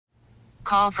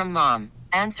call from mom.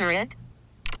 Answer it.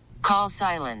 Call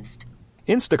silenced.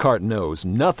 Instacart knows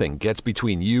nothing gets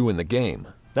between you and the game.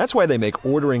 That's why they make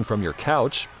ordering from your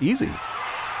couch easy.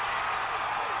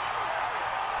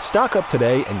 Stock up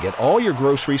today and get all your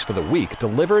groceries for the week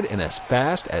delivered in as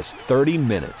fast as 30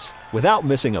 minutes without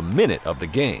missing a minute of the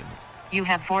game. You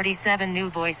have 47 new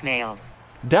voicemails.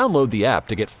 Download the app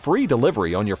to get free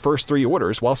delivery on your first 3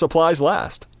 orders while supplies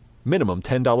last. Minimum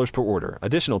 $10 per order.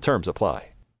 Additional terms apply.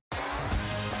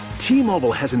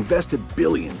 T-Mobile has invested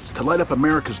billions to light up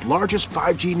America's largest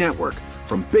 5G network,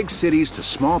 from big cities to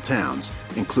small towns,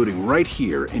 including right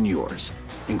here in yours.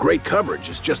 And great coverage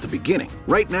is just the beginning.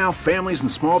 Right now, families and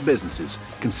small businesses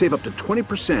can save up to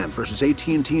 20% versus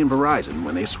AT&T and Verizon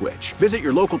when they switch. Visit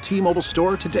your local T-Mobile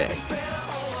store today.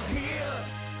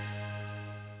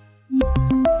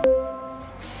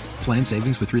 Plan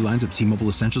savings with 3 lines of T-Mobile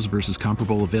Essentials versus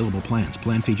comparable available plans.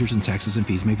 Plan features and taxes and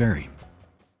fees may vary.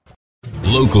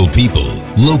 Local people,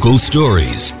 local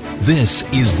stories. This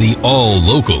is the All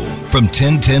Local from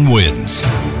 1010 Wins.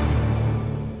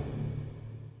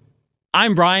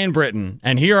 I'm Brian Britton,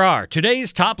 and here are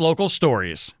today's top local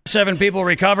stories. 7 people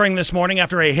recovering this morning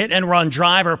after a hit-and-run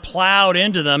driver plowed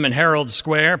into them in Herald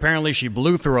Square. Apparently, she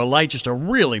blew through a light. Just a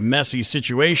really messy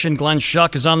situation. Glenn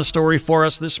Schuck is on the story for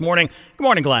us this morning. Good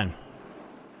morning, Glenn.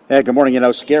 Yeah, good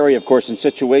morning. Scary, of course, in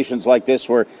situations like this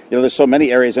where, there's so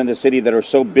many areas in the city that are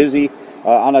so busy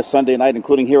on a Sunday night,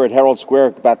 including here at Herald Square.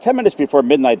 About 10 minutes before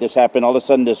midnight, this happened. All of a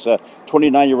sudden, this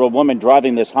 29-year-old woman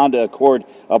driving this Honda Accord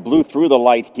blew through the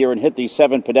light here and hit these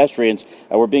 7 pedestrians.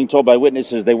 We're being told by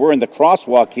witnesses they were in the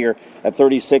crosswalk here at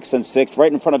 36th and 6th,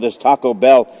 right in front of this Taco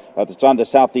Bell that's on the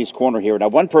southeast corner here. Now,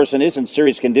 one person is in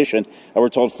serious condition. We're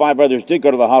told 5 others did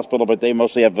go to the hospital, but they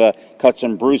mostly have cuts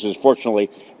and bruises. Fortunately,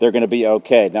 they're going to be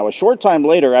okay. Now, a short time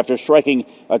later, after striking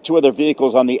 2 other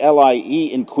vehicles on the LIE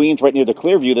in Queens, right near the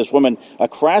Clearview, this woman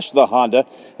crashed the Honda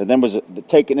and then was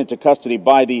taken into custody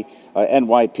by the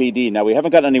NYPD. Now, we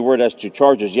haven't gotten any word as to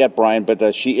charges yet, Brian,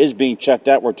 but she is being checked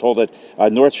out, we're told, at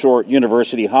North Shore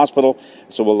University Hospital.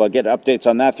 So we'll get updates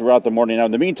on that throughout the morning. Now,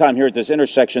 in the meantime, here at this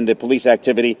intersection, the police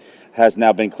activity has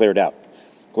now been cleared out.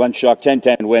 Glenn Schuck,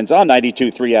 1010 Wins on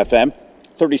 92.3 FM.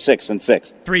 36th and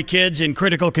 6th. 3 kids in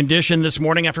critical condition this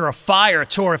morning after a fire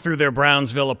tore through their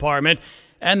Brownsville apartment,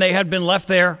 and they had been left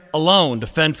there alone to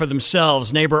fend for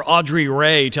themselves. Neighbor Audrey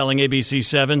Ray telling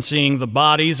ABC7 seeing the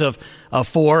bodies of a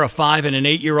 4, a 5, and an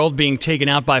 8-year-old being taken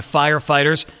out by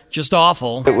firefighters. Just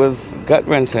awful. It was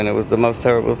gut-wrenching. It was the most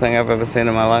terrible thing I've ever seen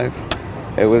in my life.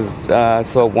 It was, I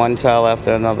saw one child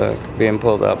after another being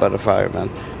pulled out by the firemen,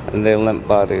 and their limp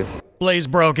bodies. Blaze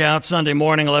broke out Sunday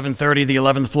morning, 11:30, the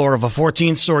 11th floor of a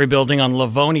 14-story building on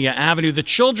Livonia Avenue. The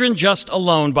children just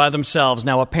alone by themselves.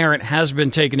 Now, a parent has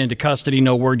been taken into custody.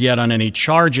 No word yet on any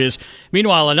charges.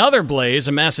 Meanwhile, another blaze,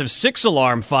 a massive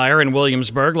 6-alarm fire in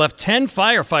Williamsburg, left 10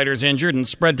 firefighters injured and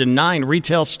spread to 9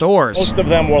 retail stores. Most of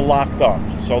them were locked up,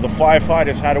 so the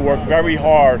firefighters had to work very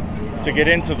hard to get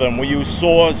into them. We used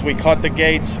saws, we cut the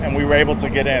gates, and we were able to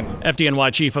get in.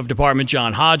 FDNY Chief of Department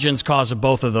John Hodgins, cause of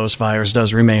both of those fires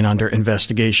does remain under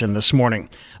investigation this morning.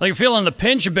 Well, you're feeling the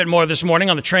pinch a bit more this morning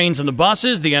on the trains and the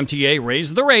buses. The MTA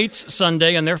raised the rates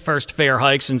Sunday in their first fare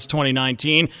hike since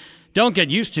 2019. Don't get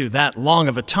used to that long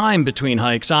of a time between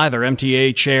hikes either.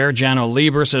 MTA Chair Jano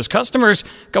Lieber says customers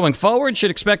going forward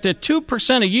should expect a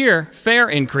 2% a year fare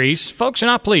increase. Folks are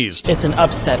not pleased. It's an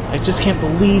upset. I just can't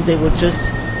believe they would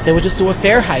just do a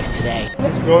fare hike today.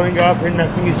 It's going up and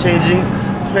nothing is changing.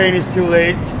 Train is too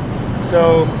late,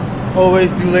 so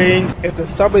always delaying. If the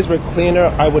subways were cleaner,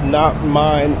 I would not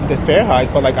mind the fare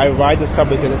hike, but I ride the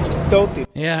subways and it's filthy.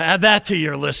 Yeah, add that to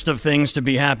your list of things to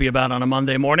be happy about on a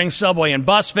Monday morning. Subway and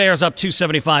bus fares up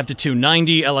 $2.75 to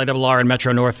 $2.90. LIRR and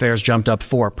Metro North fares jumped up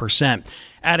 4%.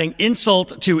 Adding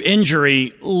insult to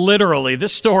injury, literally,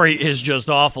 this story is just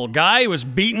awful. Guy who was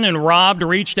beaten and robbed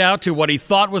reached out to what he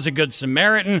thought was a good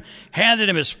Samaritan, handed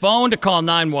him his phone to call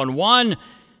 911.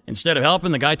 Instead of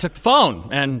helping, the guy took the phone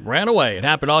and ran away. It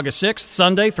happened August 6th,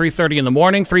 Sunday, 3:30 in the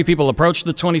morning. 3 people approached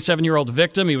the 27-year-old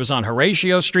victim. He was on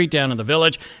Horatio Street down in the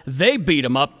Village. They beat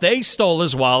him up. They stole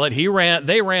his wallet.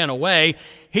 They ran away.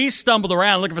 He stumbled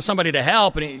around looking for somebody to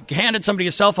help, and he handed somebody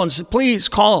his cell phone and said, "Please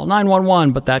call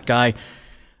 911. But that guy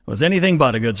was anything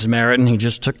but a good Samaritan. He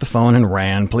just took the phone and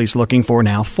ran. Police looking for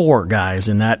now 4 guys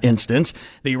in that instance.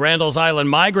 The Randall's Island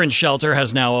Migrant Shelter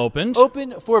has now opened.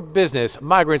 Open for business.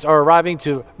 Migrants are arriving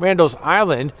to Randall's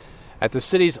Island at the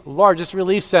city's largest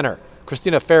release center.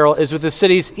 Christina Farrell is with the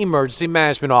city's emergency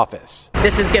management office.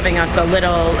 This is giving us a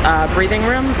little breathing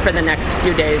room for the next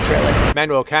few days, really.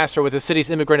 Manuel Castro with the city's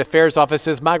immigrant affairs office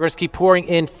says migrants keep pouring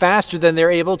in faster than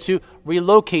they're able to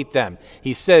relocate them.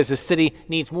 He says the city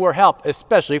needs more help,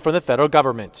 especially from the federal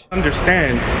government.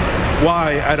 Understand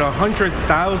why at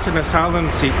 100,000 asylum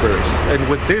seekers and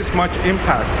with this much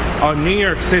impact on New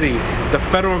York City, the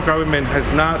federal government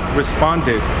has not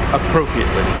responded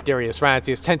appropriately. Darius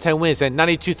Francis, 1010 Wins and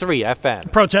 92.3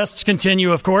 FM. Protests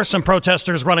continue, of course. Some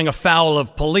protesters running afoul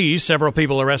of police. Several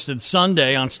people arrested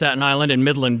Sunday on Staten Island and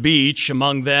Midland Beach.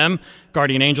 Among them,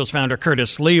 Guardian Angels founder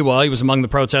Curtis Lewa. He was among the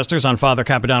protesters on Father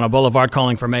Capodanno Boulevard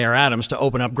calling for Mayor Adams to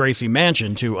open up Gracie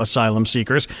Mansion to asylum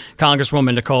seekers.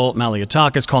 Congresswoman Nicole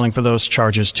Maliotakis calling for those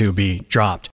charges to be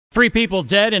dropped. 3 people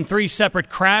dead in 3 separate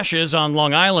crashes on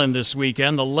Long Island this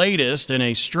weekend, the latest in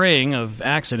a string of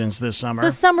accidents this summer.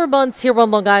 The summer months here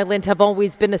on Long Island have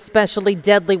always been especially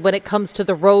deadly when it comes to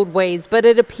the roadways, but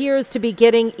it appears to be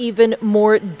getting even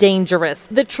more dangerous.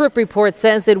 The Trip Report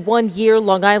says in 1 year,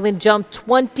 Long Island jumped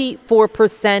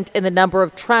 24% in the number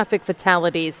of traffic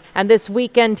fatalities. And this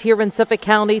weekend here in Suffolk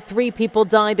County, 3 people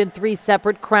died in 3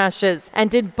 separate crashes.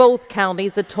 And in both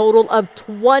counties, a total of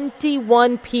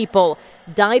 21 people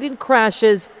died in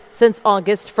crashes since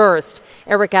August 1st.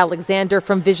 Eric Alexander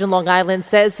from Vision Long Island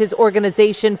says his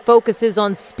organization focuses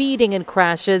on speeding in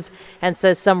crashes and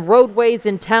says some roadways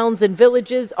in towns and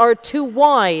villages are too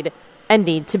wide and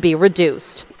need to be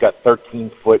reduced. We've got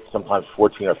 13-foot, sometimes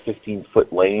 14 or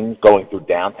 15-foot lanes going through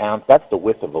downtown. That's the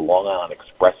width of the Long Island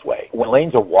Expressway. When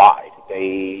lanes are wide,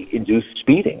 they induce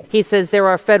speeding. He says there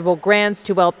are federal grants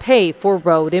to help pay for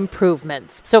road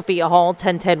improvements. Sophia Hall,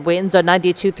 1010 Wins on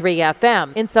 92.3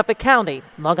 FM in Suffolk County,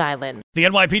 Long Island. The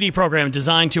NYPD program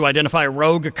designed to identify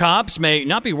rogue cops may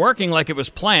not be working like it was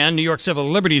planned. New York Civil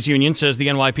Liberties Union says the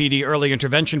NYPD early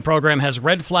intervention program has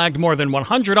red flagged more than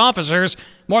 100 officers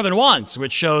more than once,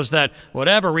 which shows that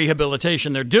whatever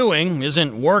rehabilitation they're doing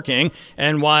isn't working.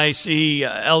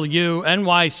 NYCLU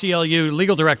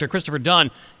legal director Christopher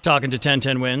Dunn talking to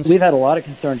 1010 Wins. We've had a lot of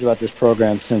concerns about this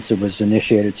program since it was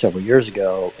initiated several years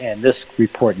ago, and this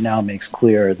report now makes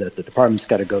clear that the department's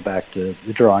got to go back to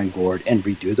the drawing board and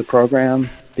redo the program,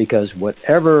 because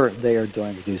whatever they are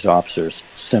doing with these officers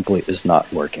simply is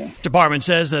not working. Department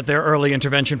says that their early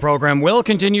intervention program will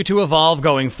continue to evolve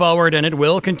going forward, and it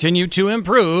will continue to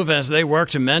improve as they work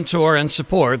to mentor and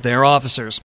support their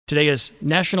officers. Today is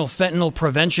National Fentanyl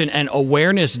Prevention and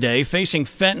Awareness Day. Facing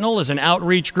Fentanyl is an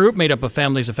outreach group made up of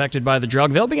families affected by the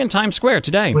drug. They'll be in Times Square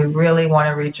today. We really want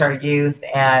to reach our youth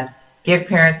and give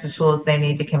parents the tools they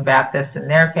need to combat this in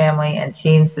their family, and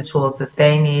teens the tools that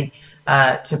they need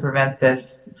to prevent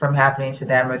this from happening to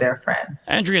them or their friends.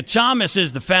 Andrea Thomas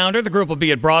is the founder. The group will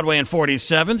be at Broadway and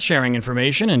 47th, sharing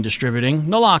information and distributing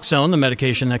naloxone, the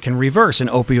medication that can reverse an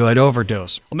opioid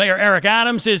overdose. Well, Mayor Eric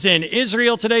Adams is in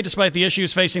Israel today. Despite the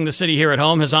issues facing the city here at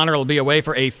home, His Honor will be away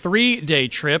for a 3-day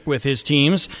trip with his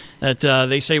teams that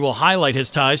they say will highlight his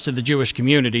ties to the Jewish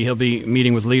community. He'll be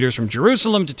meeting with leaders from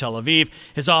Jerusalem to Tel Aviv.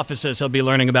 His office says he'll be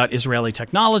learning about Israeli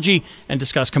technology and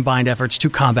discuss combined efforts to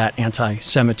combat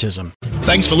anti-Semitism.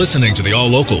 Thanks for listening to the All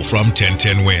Local from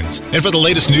 1010 Wins. And for the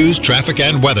latest news, traffic,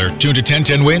 and weather, tune to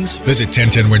 1010 Wins, visit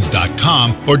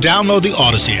 1010wins.com, or download the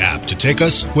Odyssey app to take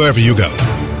us wherever you go.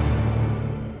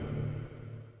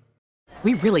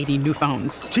 We really need new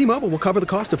phones. T-Mobile will cover the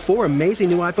cost of 4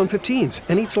 amazing new iPhone 15s,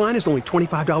 and each line is only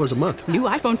 $25 a month. New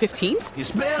iPhone 15s?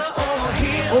 It's better over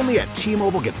here. Only at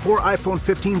T-Mobile, get 4 iPhone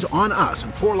 15s on us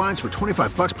and 4 lines for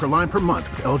 $25 per line per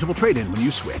month with eligible trade-in when you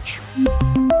switch.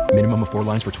 Minimum of 4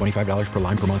 lines for $25 per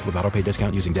line per month with autopay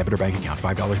discount using debit or bank account.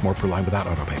 $5 more per line without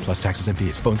autopay, plus taxes and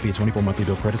fees. Phone fee at 24 monthly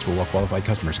bill credits for well-qualified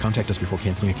customers. Contact us before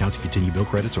canceling account to continue bill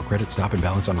credits or credit stop and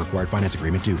balance on required finance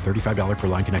agreement due. $35 per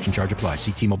line connection charge applies.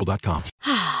 See T-Mobile.com.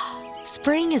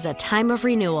 Spring is a time of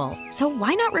renewal, so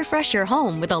why not refresh your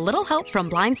home with a little help from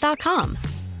Blinds.com?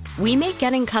 We make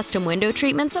getting custom window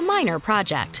treatments a minor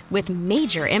project with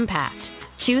major impact.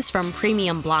 Choose from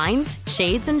premium blinds,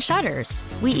 shades, and shutters.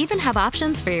 We even have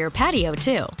options for your patio,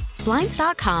 too.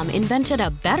 Blinds.com invented a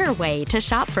better way to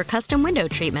shop for custom window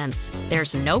treatments.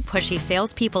 There's no pushy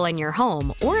salespeople in your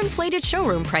home or inflated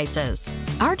showroom prices.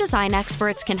 Our design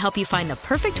experts can help you find the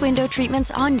perfect window treatments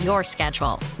on your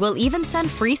schedule. We'll even send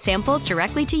free samples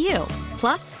directly to you.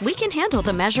 Plus, we can handle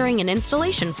the measuring and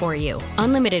installation for you.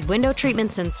 Unlimited window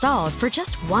treatments installed for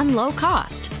just one low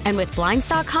cost. And with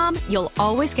Blinds.com, you'll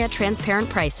always get transparent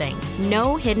pricing.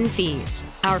 No hidden fees.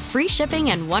 Our free shipping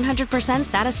and 100%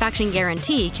 satisfaction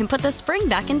guarantee can put the spring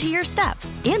back into your step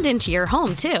and into your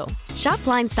home, too. Shop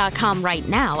Blinds.com right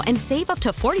now and save up to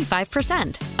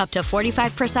 45%. Up to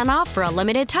 45% off for a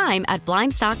limited time at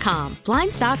Blinds.com.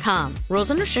 Blinds.com. Rules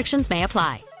and restrictions may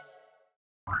apply.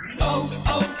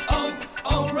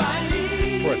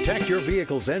 Protect your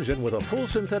vehicle's engine with a full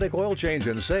synthetic oil change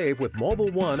and save with Mobile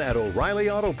One at O'Reilly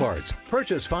Auto Parts.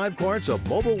 Purchase 5 quarts of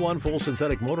Mobile One full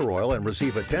synthetic motor oil and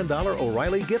receive a $10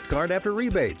 O'Reilly gift card after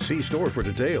rebate. See store for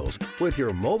details. With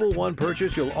your Mobile One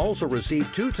purchase, you'll also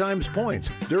receive 2 times points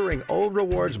during O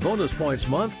Rewards Bonus Points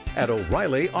Month at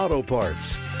O'Reilly Auto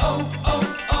Parts.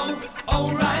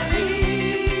 O'Reilly.